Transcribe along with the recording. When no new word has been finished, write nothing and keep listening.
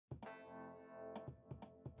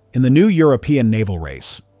In the new European naval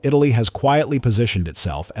race, Italy has quietly positioned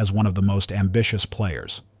itself as one of the most ambitious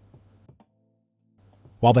players.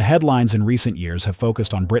 While the headlines in recent years have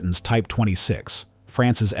focused on Britain's Type 26,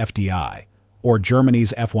 France's FDI, or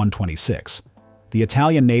Germany's F-126, the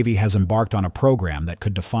Italian Navy has embarked on a program that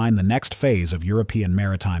could define the next phase of European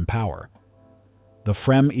maritime power: the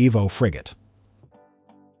FREMM EVO frigate.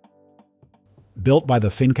 Built by the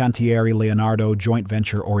Fincantieri and Leonardo joint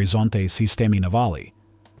venture Orizzonte Sistemi Navali,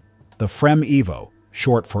 the FREMM EVO,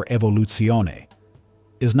 short for Evoluzione,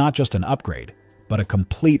 is not just an upgrade, but a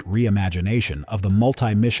complete reimagination of the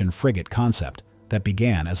multi-mission frigate concept that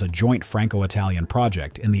began as a joint Franco-Italian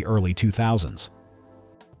project in the early 2000s.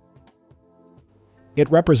 It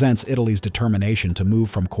represents Italy's determination to move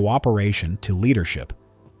from cooperation to leadership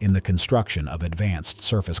in the construction of advanced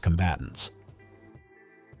surface combatants.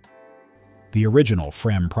 The original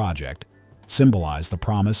FREMM project symbolized the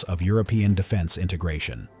promise of European defense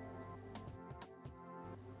integration.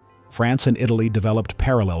 France and Italy developed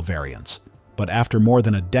parallel variants, but after more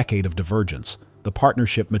than a decade of divergence, the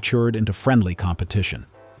partnership matured into friendly competition.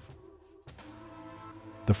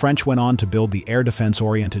 The French went on to build the air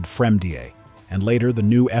defense-oriented FREMM DA, and later the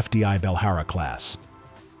new FDI Belhara class.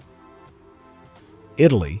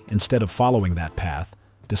 Italy, instead of following that path,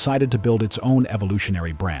 decided to build its own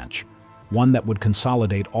evolutionary branch, one that would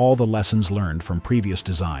consolidate all the lessons learned from previous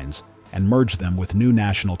designs and merge them with new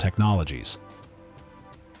national technologies.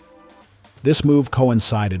 This move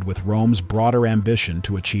coincided with Rome's broader ambition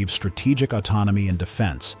to achieve strategic autonomy in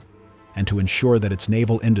defense and to ensure that its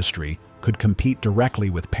naval industry could compete directly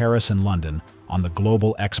with Paris and London on the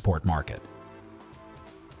global export market.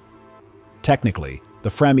 Technically, the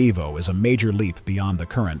FREMM EVO is a major leap beyond the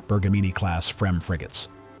current Bergamini-class FREMM frigates.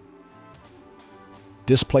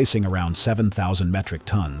 Displacing around 7,000 metric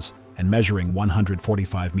tons and measuring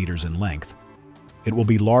 145 meters in length, it will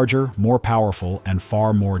be larger, more powerful, and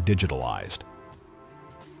far more digitalized.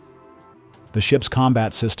 The ship's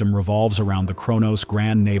combat system revolves around the Kronos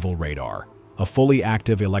Grand Naval Radar, a fully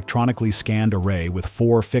active electronically scanned array with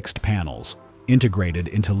 4 fixed panels, integrated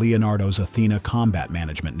into Leonardo's Athena combat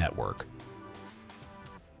management network.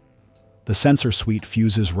 The sensor suite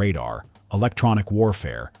fuses radar, electronic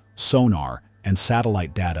warfare, sonar, and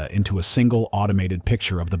satellite data into a single automated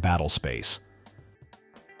picture of the battle space.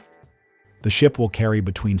 The ship will carry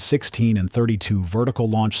between 16 and 32 vertical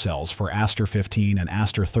launch cells for Aster-15 and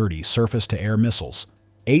Aster-30 surface-to-air missiles,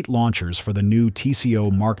 8 launchers for the new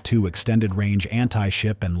TESEO Mk2 extended-range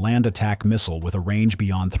anti-ship and land attack missile with a range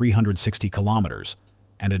beyond 360 kilometers,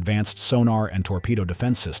 and advanced sonar and torpedo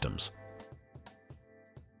defense systems.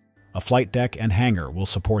 A flight deck and hangar will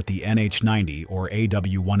support the NH-90 or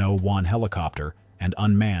AW-101 helicopter and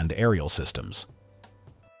unmanned aerial systems.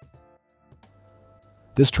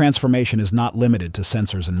 This transformation is not limited to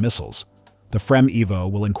sensors and missiles. The FREMM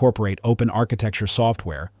EVO will incorporate open architecture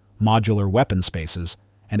software, modular weapon spaces,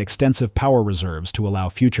 and extensive power reserves to allow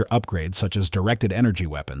future upgrades such as directed energy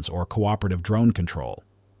weapons or cooperative drone control.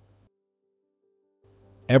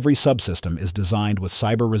 Every subsystem is designed with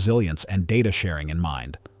cyber resilience and data sharing in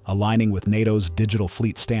mind, aligning with NATO's digital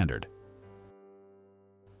fleet standard.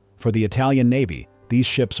 For the Italian Navy, these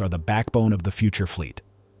ships are the backbone of the future fleet.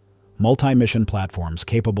 Multi-mission platforms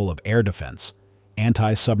capable of air defense,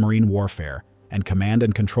 anti-submarine warfare, and command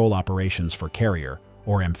and control operations for carrier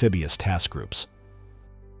or amphibious task groups.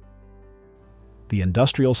 The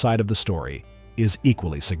industrial side of the story is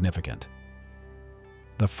equally significant.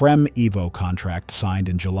 The FREMM EVO contract signed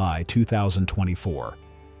in July 2024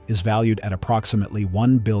 is valued at approximately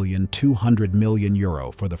 €1.2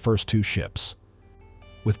 billion for the first 2 ships,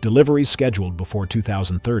 with deliveries scheduled before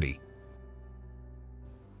 2030.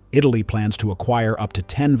 Italy plans to acquire up to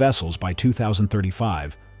 10 vessels by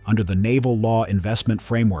 2035 under the Naval Law investment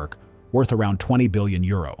framework worth around €20 billion.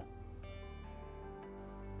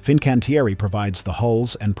 Fincantieri provides the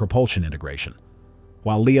hulls and propulsion integration,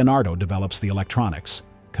 while Leonardo develops the electronics,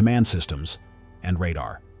 command systems, and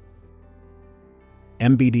radar.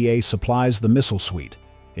 MBDA supplies the missile suite,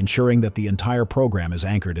 ensuring that the entire program is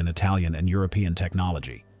anchored in Italian and European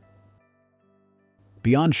technology.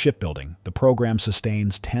 Beyond shipbuilding, the program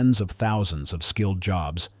sustains tens of thousands of skilled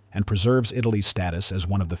jobs and preserves Italy's status as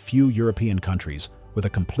one of the few European countries with a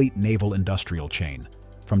complete naval industrial chain,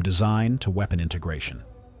 from design to weapon integration.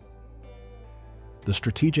 The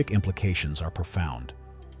strategic implications are profound.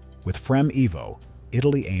 With FREMM EVO,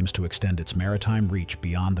 Italy aims to extend its maritime reach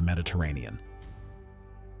beyond the Mediterranean.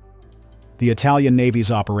 The Italian Navy's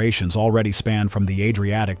operations already span from the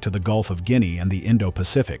Adriatic to the Gulf of Guinea and the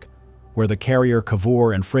Indo-Pacific, where the carrier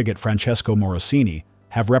Cavour and frigate Francesco Morosini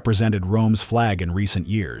have represented Rome's flag in recent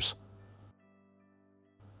years.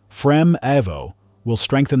 FREMM EVO will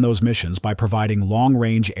strengthen those missions by providing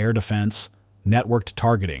long-range air defense, networked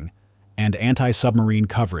targeting, and anti-submarine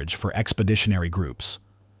coverage for expeditionary groups.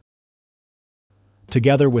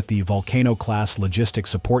 Together with the Volcano-class logistic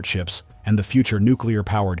support ships and the future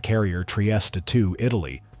nuclear-powered carrier Trieste II,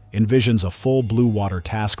 Italy envisions a full blue water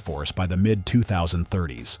task force by the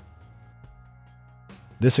mid-2030s.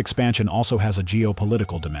 This expansion also has a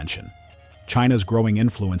geopolitical dimension. China's growing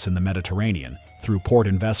influence in the Mediterranean, through port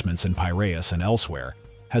investments in Piraeus and elsewhere,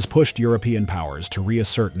 has pushed European powers to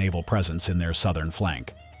reassert naval presence in their southern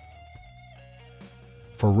flank.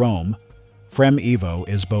 For Rome, FREMM EVO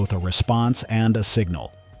is both a response and a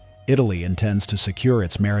signal. Italy intends to secure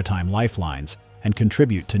its maritime lifelines and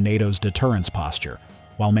contribute to NATO's deterrence posture,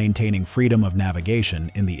 while maintaining freedom of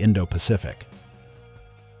navigation in the Indo-Pacific.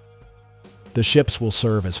 The ships will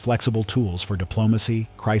serve as flexible tools for diplomacy,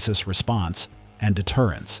 crisis response, and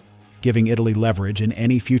deterrence, giving Italy leverage in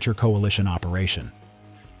any future coalition operation.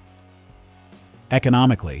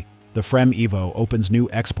 Economically, the FREMM EVO opens new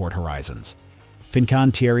export horizons.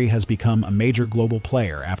 Fincantieri has become a major global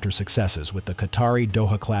player after successes with the Qatari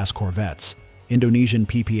Doha-class corvettes, Indonesian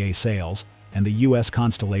PPA sales, and the U.S.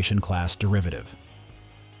 Constellation-class derivative.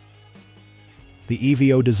 The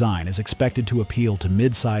EVO design is expected to appeal to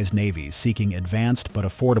mid-sized navies seeking advanced but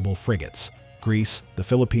affordable frigates, Greece, the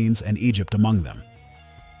Philippines, and Egypt among them.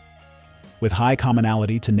 With high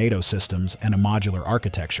commonality to NATO systems and a modular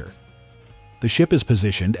architecture, the ship is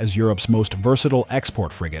positioned as Europe's most versatile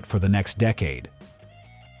export frigate for the next decade.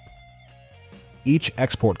 Each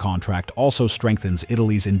export contract also strengthens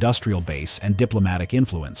Italy's industrial base and diplomatic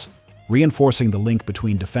influence, reinforcing the link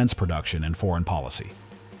between defense production and foreign policy.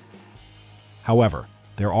 However,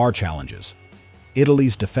 there are challenges.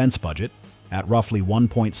 Italy's defense budget, at roughly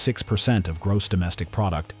 1.6% of gross domestic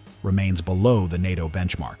product, remains below the NATO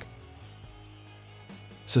benchmark.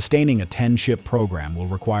 Sustaining a 10-ship program will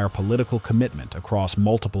require political commitment across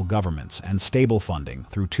multiple governments and stable funding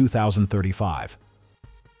through 2035.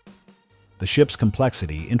 The ship's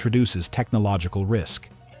complexity introduces technological risk.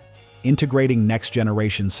 Integrating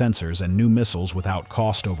next-generation sensors and new missiles without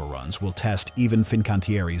cost overruns will test even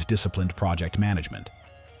Fincantieri's disciplined project management.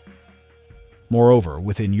 Moreover,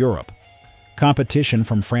 within Europe, competition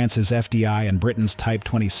from France's FDI and Britain's Type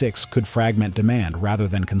 26 could fragment demand rather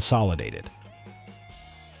than consolidate it.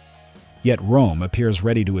 Yet Rome appears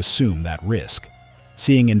ready to assume that risk,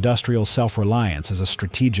 seeing industrial self-reliance as a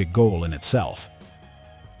strategic goal in itself.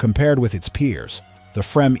 Compared with its peers, the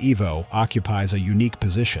FREMM EVO occupies a unique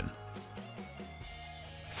position.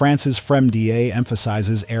 France's FREMM DA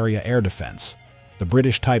emphasizes area air defense, the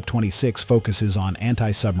British Type 26 focuses on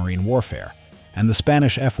anti-submarine warfare, and the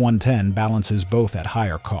Spanish F-110 balances both at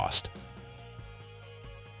higher cost.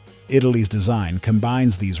 Italy's design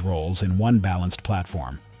combines these roles in one balanced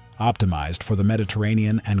platform, optimized for the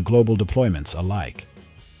Mediterranean and global deployments alike.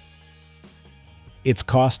 Its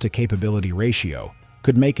cost-to-capability ratio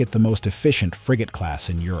could make it the most efficient frigate class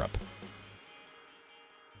in Europe.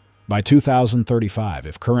 By 2035,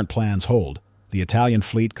 if current plans hold, the Italian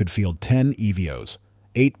fleet could field 10 EVOs,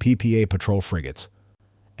 8 PPA patrol frigates,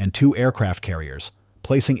 and 2 aircraft carriers,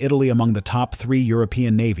 placing Italy among the top 3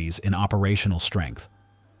 European navies in operational strength.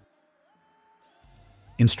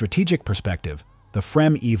 In strategic perspective, the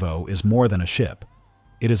FREMM EVO is more than a ship.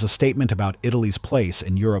 It is a statement about Italy's place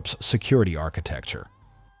in Europe's security architecture.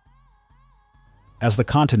 As the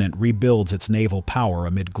continent rebuilds its naval power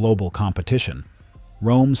amid global competition,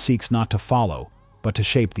 Rome seeks not to follow, but to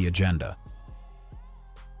shape the agenda.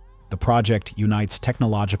 The project unites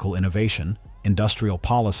technological innovation, industrial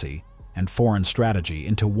policy, and foreign strategy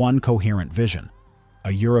into one coherent vision,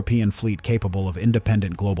 a European fleet capable of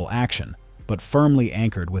independent global action, but firmly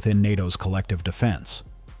anchored within NATO's collective defense.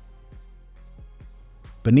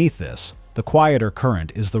 Beneath this, the quieter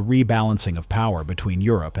current is the rebalancing of power between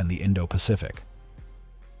Europe and the Indo-Pacific.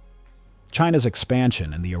 China's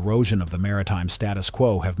expansion and the erosion of the maritime status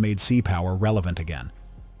quo have made sea power relevant again,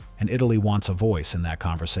 and Italy wants a voice in that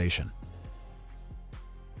conversation.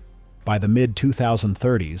 By the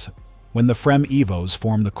mid-2030s, when the FREMM EVOs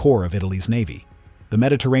form the core of Italy's navy, the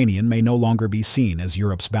Mediterranean may no longer be seen as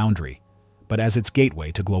Europe's boundary, but as its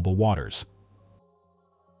gateway to global waters.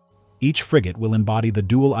 Each frigate will embody the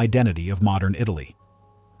dual identity of modern Italy,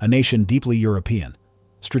 a nation deeply European,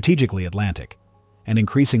 strategically Atlantic, and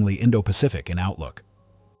increasingly Indo-Pacific in outlook.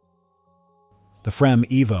 The FREMM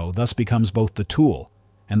EVO thus becomes both the tool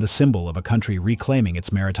and the symbol of a country reclaiming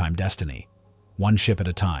its maritime destiny, one ship at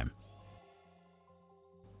a time.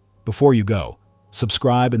 Before you go,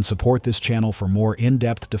 subscribe and support this channel for more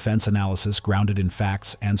in-depth defense analysis grounded in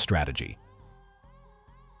facts and strategy.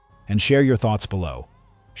 And share your thoughts below.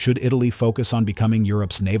 Should Italy focus on becoming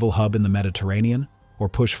Europe's naval hub in the Mediterranean, or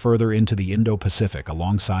push further into the Indo-Pacific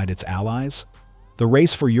alongside its allies? The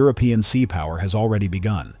race for European sea power has already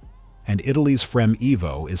begun, and Italy's FREMM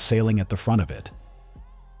EVO is sailing at the front of it.